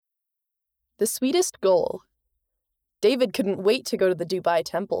The Sweetest Goal. David couldn't wait to go to the Dubai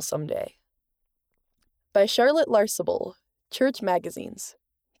Temple someday. By Charlotte Larsable, Church Magazines,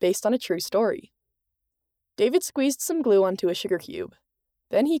 based on a true story. David squeezed some glue onto a sugar cube.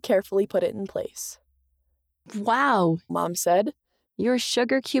 Then he carefully put it in place. Wow, Mom said. Your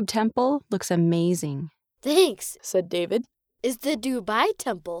sugar cube temple looks amazing. Thanks, said David. It's the Dubai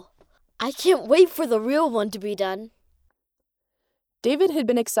Temple. I can't wait for the real one to be done. David had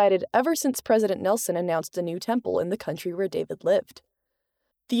been excited ever since President Nelson announced a new temple in the country where David lived.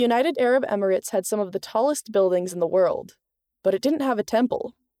 The United Arab Emirates had some of the tallest buildings in the world, but it didn't have a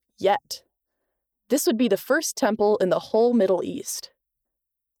temple, yet. This would be the first temple in the whole Middle East.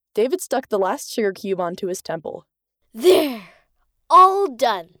 David stuck the last sugar cube onto his temple. There! All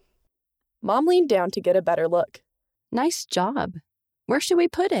done! Mom leaned down to get a better look. Nice job. Where should we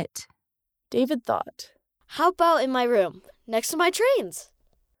put it? David thought. How about in my room, next to my trains?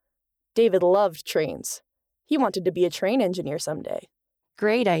 David loved trains. He wanted to be a train engineer someday.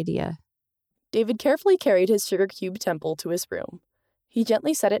 Great idea. David carefully carried his sugar cube temple to his room. He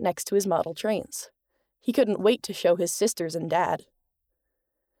gently set it next to his model trains. He couldn't wait to show his sisters and Dad.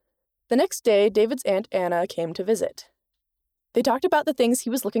 The next day, David's Aunt Anna came to visit. They talked about the things he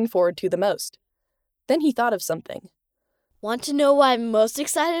was looking forward to the most. Then he thought of something. Want to know what I'm most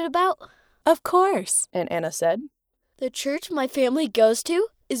excited about? Of course, Aunt Anna said. The church my family goes to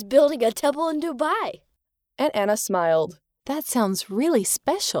is building a temple in Dubai. Aunt Anna smiled. That sounds really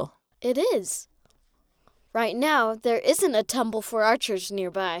special. It is. Right now, there isn't a temple for our church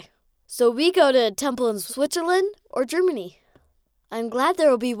nearby. So we go to a temple in Switzerland or Germany. I'm glad there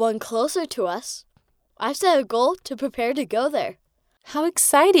will be one closer to us. I've set a goal to prepare to go there. How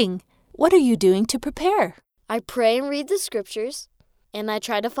exciting! What are you doing to prepare? I pray and read the scriptures, and I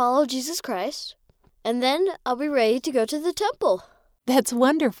try to follow Jesus Christ, and then I'll be ready to go to the temple. That's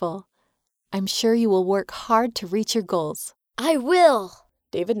wonderful. I'm sure you will work hard to reach your goals. I will.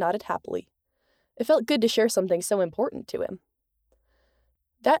 David nodded happily. It felt good to share something so important to him.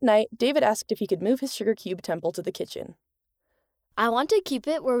 That night, David asked if he could move his sugar cube temple to the kitchen. I want to keep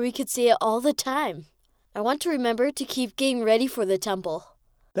it where we could see it all the time. I want to remember to keep getting ready for the temple.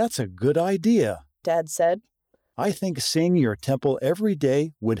 That's a good idea, Dad said. I think seeing your temple every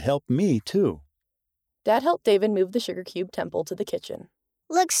day would help me, too. Dad helped David move the sugar cube temple to the kitchen.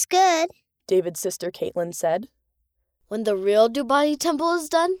 Looks good, David's sister Caitlin said. When the real Dubai temple is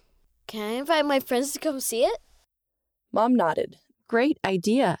done, can I invite my friends to come see it? Mom nodded. Great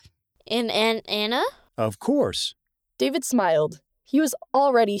idea. And Aunt Anna? Of course. David smiled. He was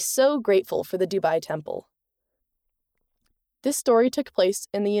already so grateful for the Dubai temple. This story took place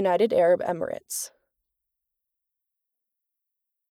in the United Arab Emirates.